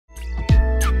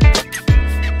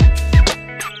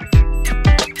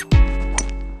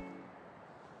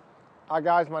Hi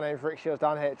guys, my name is Shiels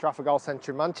down here at Trafford Golf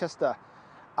Centre in Manchester,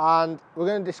 and we're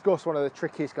going to discuss one of the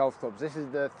trickiest golf clubs. This is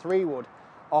the 3-wood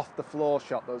off the floor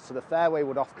shot, so the fairway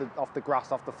wood off the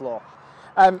grass, off the floor.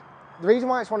 The reason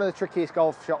why it's one of the trickiest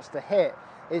golf shots to hit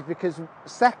is because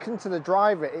second to the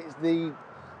driver, it's the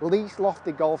least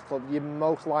lofted golf club you're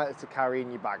most likely to carry in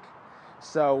your bag.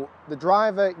 So the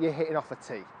driver, you're hitting off a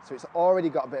tee, so it's already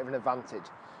got a bit of an advantage.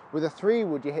 With a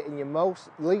 3-wood, you're hitting your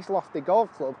least lofted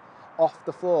golf club off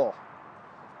the floor.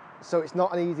 So it's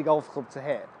not an easy golf club to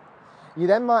hit. You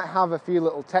then might have a few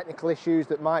little technical issues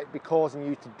that might be causing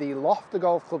you to de-loft the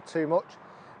golf club too much.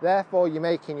 Therefore, you're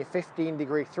making your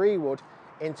 15-degree 3-wood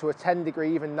into a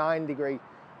 10-degree, even 9-degree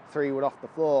 3-wood off the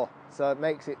floor. So it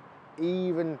makes it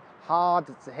even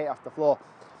harder to hit off the floor.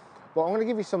 But I'm going to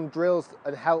give you some drills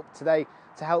and help today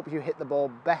to help you hit the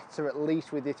ball better, at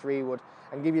least with your 3-wood,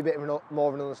 and give you a bit more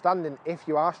of an understanding, if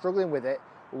you are struggling with it,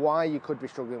 why you could be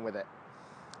struggling with it.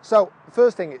 So,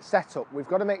 first thing, it's setup. We've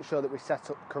got to make sure that we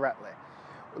set up correctly.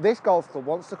 This golf club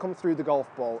wants to come through the golf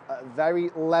ball at a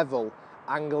very level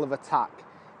angle of attack.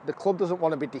 The club doesn't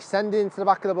want to be descending into the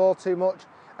back of the ball too much,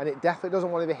 and it definitely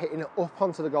doesn't want to be hitting up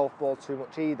onto the golf ball too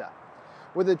much either.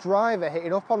 With a driver,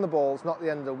 hitting up on the ball is not the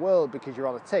end of the world because you're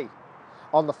on a tee.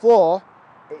 On the floor,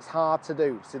 it's hard to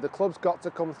do. So the club's got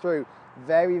to come through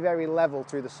very, very level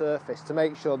through the surface to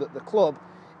make sure that the club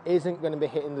isn't going to be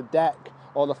hitting the deck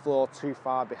or the floor too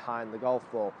far behind the golf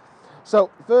ball. So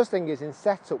first thing is, in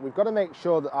setup, we've got to make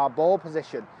sure that our ball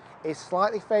position is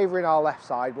slightly favouring our left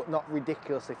side, but not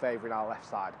ridiculously favouring our left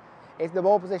side. If the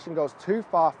ball position goes too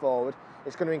far forward,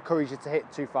 it's going to encourage you to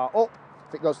hit too far up.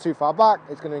 If it goes too far back,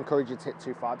 it's going to encourage you to hit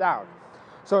too far down.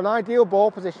 So an ideal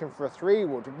ball position for a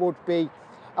 3-wood would be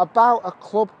about a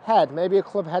club head, maybe a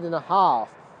club head and a half,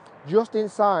 just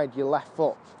inside your left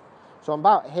foot. So I'm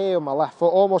about here on my left foot,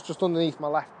 almost just underneath my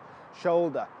left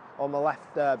shoulder, or my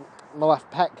left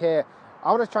pec here. I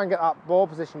want to try and get that ball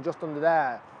position just under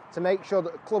there to make sure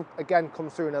that the club again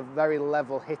comes through in a very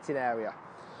level hitting area.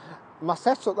 My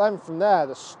setup then from there,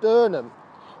 the sternum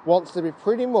wants to be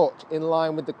pretty much in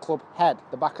line with the club head,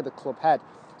 the back of the club head.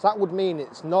 So that would mean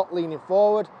it's not leaning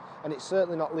forward and it's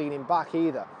certainly not leaning back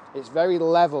either. It's very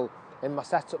level in my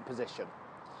setup position.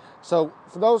 So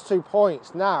for those 2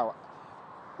 points now,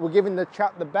 we're giving the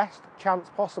chap the best chance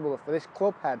possible for this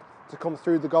club head to come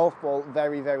through the golf ball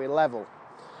very, very level.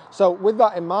 So with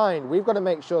that in mind, we've got to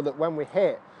make sure that when we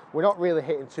hit, we're not really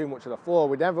hitting too much of the floor.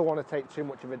 We never want to take too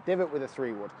much of a divot with a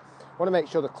 3-wood. We want to make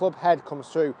sure the club head comes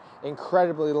through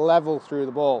incredibly level through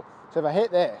the ball. So if I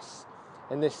hit this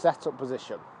in this setup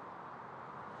position,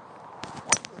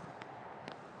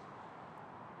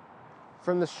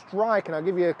 from the strike, and I'll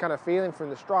give you a kind of feeling from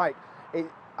the strike,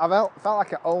 I felt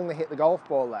like I only hit the golf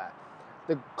ball there.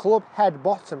 The club head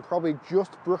bottom probably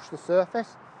just brushed the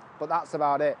surface, but that's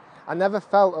about it. I never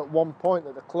felt at one point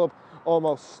that the club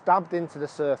almost stabbed into the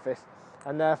surface,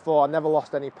 and therefore I never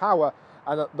lost any power,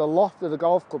 and the loft of the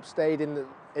golf club stayed in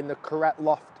the correct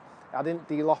loft. I didn't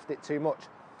de-loft it too much.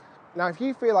 Now, if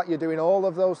you feel like you're doing all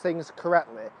of those things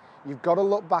correctly, you've got to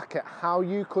look back at how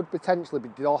you could potentially be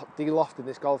de-lofting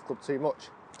this golf club too much.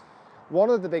 One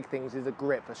of the big things is a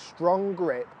grip. A strong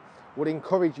grip would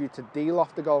encourage you to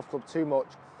de-loft the golf club too much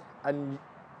and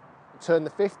turn the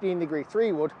 15-degree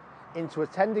 3-wood into a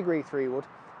 10-degree 3-wood,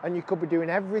 and you could be doing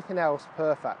everything else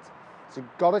perfect. So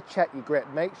you've got to check your grip.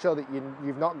 Make sure that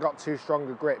you've not got too strong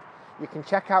a grip. You can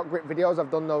check out grip videos. I've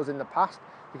done those in the past.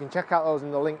 You can check out those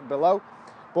in the link below.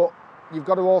 But you've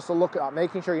got to also look at that,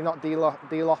 making sure you're not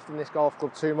de-lofting this golf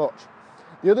club too much.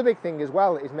 The other big thing as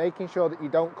well is making sure that you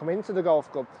don't come into the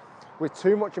golf club with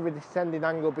too much of a descending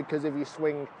angle because of your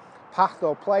swing path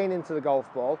or plane into the golf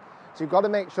ball. So you've got to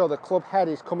make sure the club head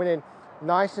is coming in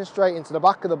nice and straight into the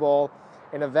back of the ball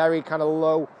in a very kind of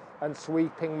low and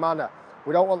sweeping manner.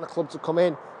 We don't want the club to come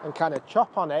in and kind of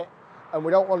chop on it, and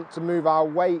we don't want to move our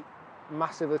weight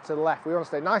massively to the left. We want to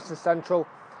stay nice and central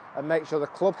and make sure the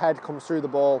club head comes through the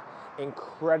ball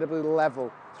incredibly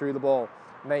level through the ball,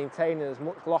 maintaining as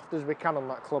much loft as we can on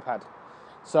that club head.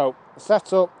 So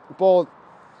set up, ball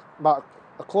about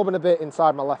a club and a bit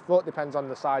inside my left foot, depends on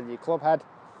the side of your club head,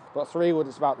 but 3-wood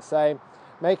is about the same.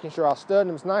 Making sure our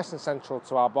sternum's nice and central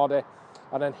to our body,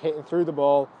 and then hitting through the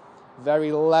ball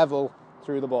very level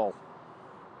through the ball.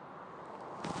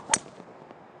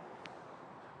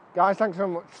 Guys, thanks so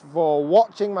much for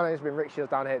watching. My name's been Shiels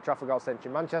down here at Trafford Golf Centre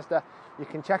in Manchester. You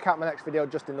can check out my next video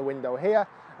just in the window here,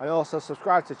 and also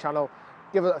subscribe to the channel,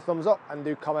 give it a thumbs up and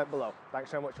do comment below.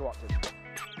 Thanks so much for watching.